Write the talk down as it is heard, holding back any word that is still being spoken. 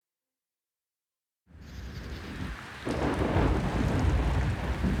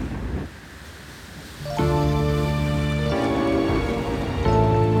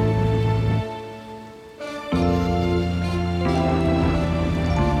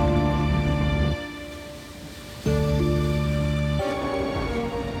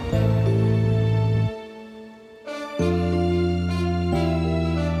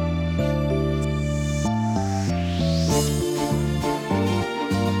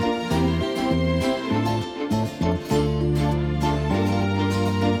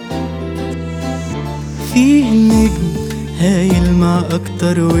فيه نجم هيلمع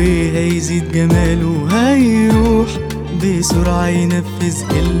أكتر وهيزيد جماله، هيروح بسرعة ينفذ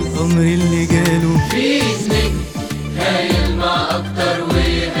الأمر اللي جاله. فيه نجم هيلمع أكتر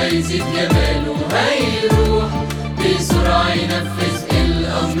وهيزيد جماله، هيروح بسرعة ينفذ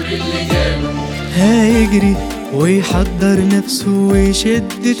الأمر اللي جاله. هيجري ويحضر نفسه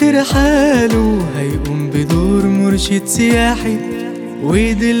ويشد ترحاله، هيقوم بدور مرشد سياحي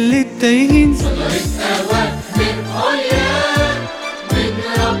ويدل التايهين. صدرت أوامر عليا من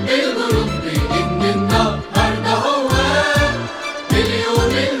رب الجنود بإن النهاردة هو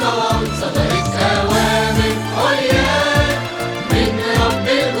اليوم الموعود. صدرت أوامر عليا من رب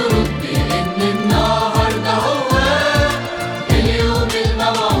الجنود بإن النهاردة هو اليوم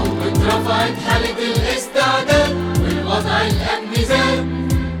الموعود. واترفعت حالة الاستعداد والوضع الأمني زاد،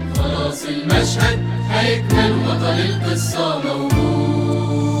 خلاص المشهد هيكمل وبطل القصة موجود.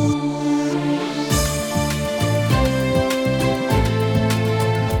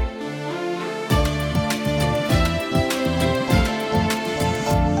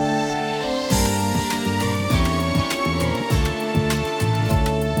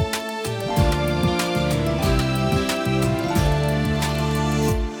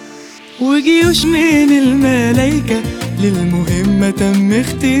 وجيوش من الملايكة للمهمة تم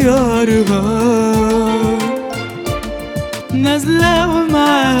اختيارها، نازلة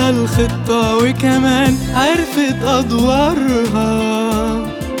ومعاها الخطة وكمان عرفت أدوارها.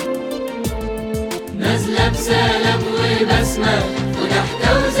 نازلة بسلام وبسمة وضحكة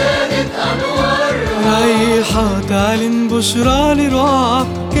وزادت أنوارها، رايحة تعلن بشرى لرعاة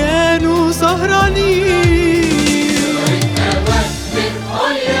كانوا سهرانين.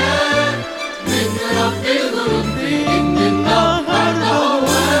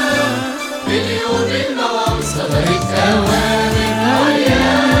 صدرت أوامر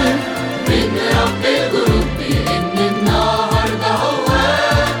عليا من رب الجنود بإن النهاردة هو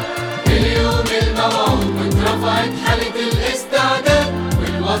اليوم الموعود. واترفعت حالة الاستعداد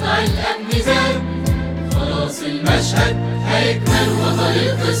والوضع الأمني زاد، خلاص المشهد هيكمل وبطل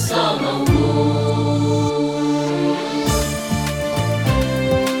القصة موجود.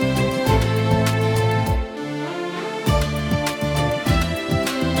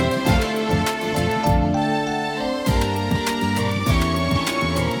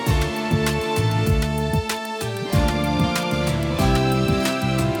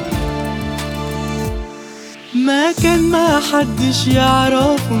 ما كان ما حدش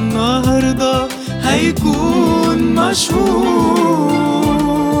يعرفه النهاردة هيكون مشهور،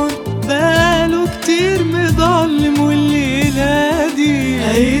 بقاله كتير مضلم والليلة دي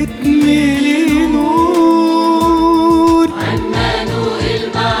هيتملي نور. عنانه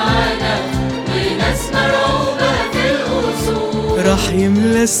المعانا وناس مرعوبة في القصور، راح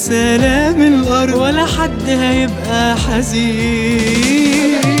يملى السلام الأرض ولا حد هيبقى حزين.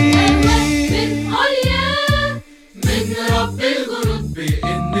 رب الجنود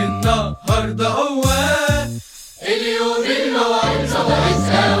بإن النهاردة هو اليوم الموعود. صدرت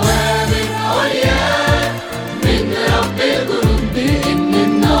أوامر عليا من رب الجنود بإن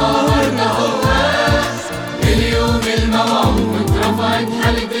النهاردة هو اليوم الموعود. واترفعت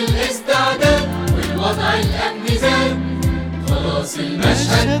حالة الاستعداد والوضع الأمني زاد، خلاص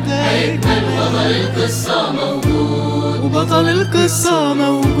المشهد هيكمل وبطل القصة موجود. وبطل القصة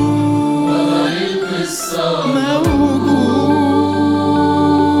موجود.